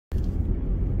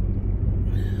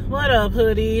What up,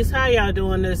 hoodies? How y'all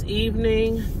doing this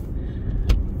evening?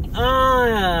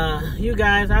 You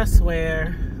guys, I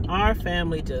swear, our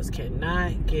family just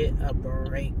cannot get a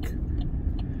break.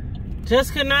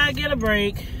 Just could not get a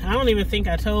break. I don't even think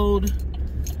I told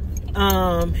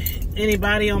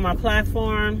anybody on my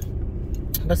platform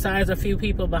besides a few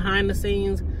people behind the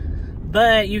scenes.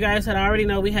 But you guys had already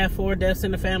know we had 4 deaths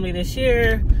in the family this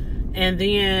year. And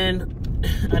then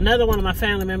another one of my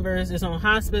family members is on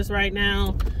hospice right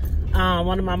now.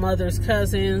 One of my mother's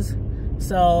cousins.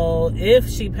 So if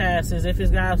she passes, if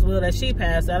it's God's will that she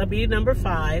passes, that'll be number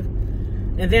 5.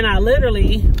 And then I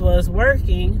literally was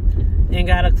working and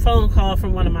got a phone call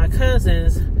from one of my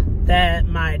cousins that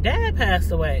my dad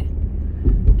passed away.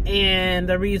 And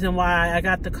the reason why I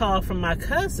got the call from my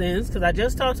cousins, because I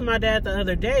just talked to my dad the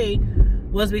other day,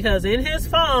 was because in his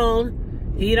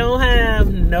phone, he don't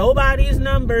have nobody's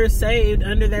number saved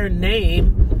under their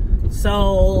name.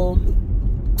 So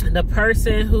the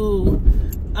person who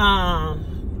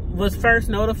was first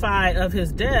notified of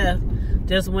his death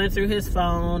just went through his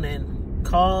phone and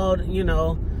called, you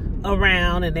know,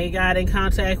 around, and they got in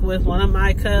contact with one of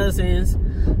my cousins,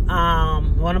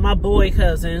 one of my boy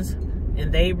cousins,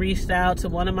 and they reached out to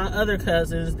one of my other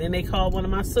cousins. Then they called one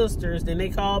of my sisters. Then they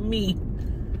called me.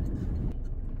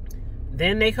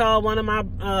 Then they called one of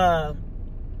my,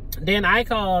 then I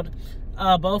called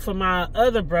both of my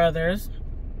other brothers.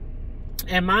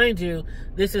 And mind you,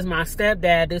 this is my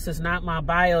stepdad. This is not my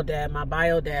bio dad. My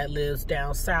bio dad lives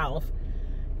down south.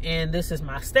 And this is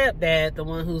my stepdad, the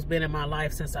one who's been in my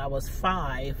life since I was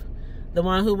 5. The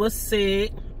one who was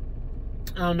sick.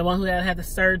 The one who had the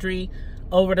surgery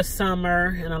over the summer.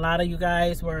 And a lot of you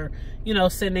guys were, you know,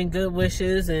 sending good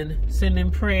wishes and sending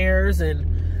prayers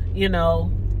and, you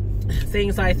know,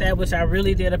 things like that, which I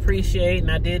really did appreciate.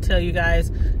 And I did tell you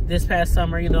guys this past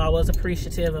summer, you know, I was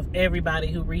appreciative of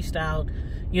everybody who reached out,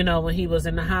 you know, when he was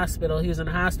in the hospital. He was in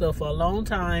the hospital for a long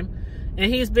time.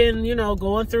 And he's been, you know,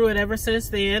 going through it ever since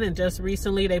then. And just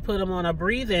recently they put him on a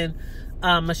breathing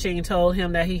machine, told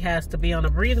him that he has to be on a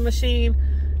breathing machine.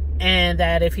 And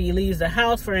that if he leaves the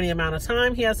house for any amount of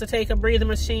time, he has to take a breathing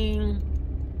machine.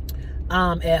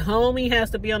 At home, he has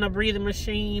to be on a breathing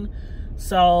machine.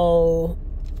 So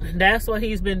that's what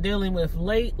he's been dealing with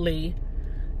lately.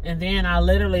 And then I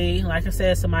literally, like I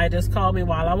said, somebody just called me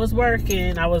while I was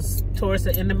working. I was towards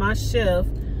the end of my shift.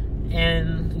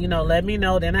 And, you know, let me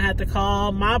know. Then I had to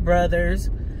call my brothers.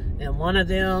 And one of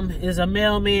them is a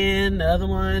mailman. The other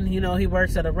one, you know, he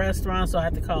works at a restaurant. So I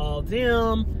had to call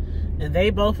them. And they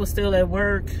both were still at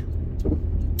work.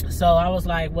 So I was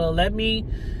like, well, let me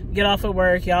get off of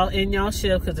work. Y'all in y'all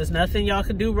shift, because there's nothing y'all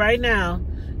can do right now.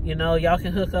 You know, y'all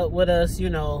can hook up with us, you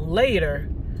know, later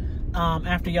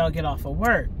after y'all get off of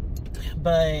work.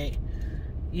 But,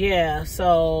 yeah,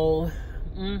 so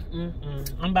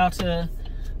I'm about to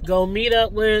go meet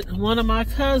up with one of my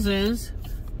cousins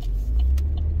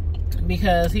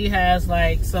because he has,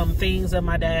 like, some things of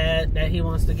my dad that he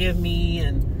wants to give me,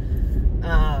 and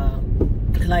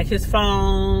like his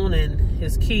phone and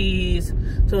his keys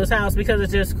to his house, because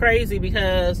it's just crazy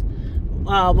because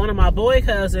one of my boy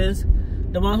cousins,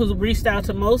 the one who's reached out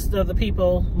to most of the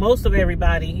people, most of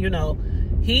everybody, you know,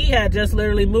 he had just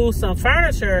literally moved some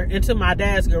furniture into my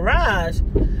dad's garage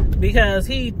because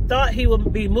he thought he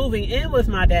would be moving in with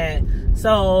my dad.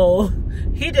 So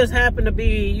he just happened to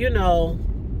be, you know,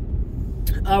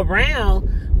 around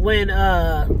when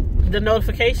the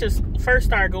notifications first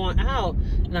started going out.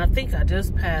 And I think I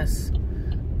just passed.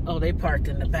 Oh, they parked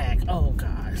in the back. Oh,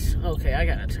 gosh. Okay, I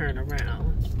gotta turn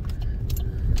around.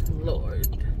 Lord.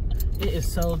 It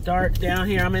is so dark down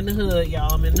here. I'm in the hood,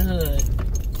 y'all. I'm in the hood.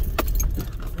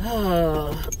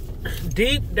 Oh,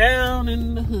 deep down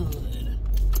in the hood.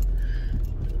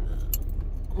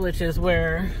 Which is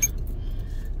where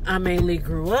I mainly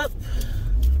grew up.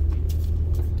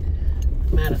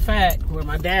 Matter of fact, where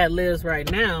my dad lives right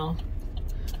now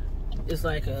is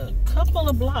like a couple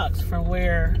of blocks from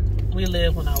where we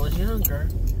lived when I was younger.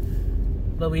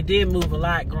 But we did move a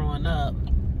lot growing up.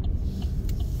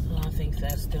 I think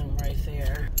that's them right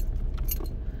there.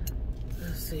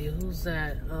 Let's see, who's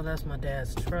that? Oh, that's my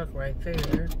dad's truck right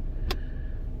there.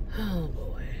 Oh,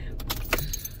 boy.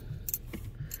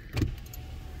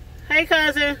 Hey,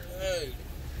 cousin. Hey.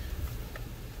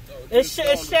 Is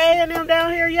Shay and them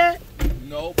down here yet?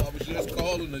 Nope, I was just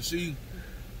calling to see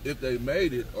if they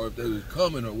made it or if they was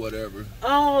coming or whatever.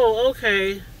 Oh,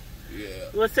 okay. Yeah.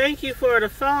 Well, thank you for the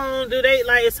phone. Do they,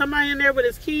 like, is somebody in there with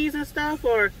his keys and stuff,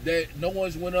 or? No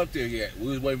one's went up there yet. We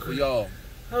was waiting for y'all.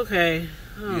 Okay.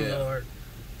 Oh, yeah. Lord.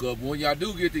 Cause when y'all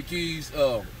do get the keys,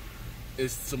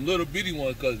 it's some little bitty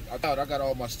ones. Cause I got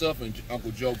all my stuff in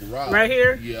Uncle Joe's garage. Right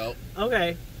here? Yeah.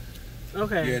 Okay.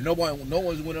 Okay. Yeah, no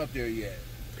one's went up there yet.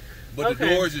 But the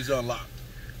Okay. doors is unlocked.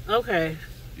 Okay.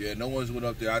 Yeah, no one's went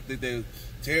up there. I think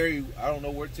Terry, I don't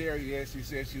know where Terry is. She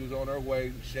said she was on her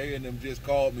way. Shay and them just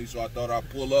called me, so I thought I'd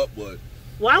pull up, but...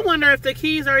 Well, I wonder if the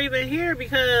keys are even here,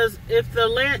 because they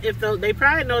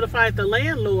probably notified the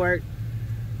landlord.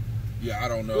 Yeah, I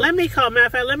don't know. Matter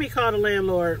of fact, let me call the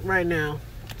landlord right now.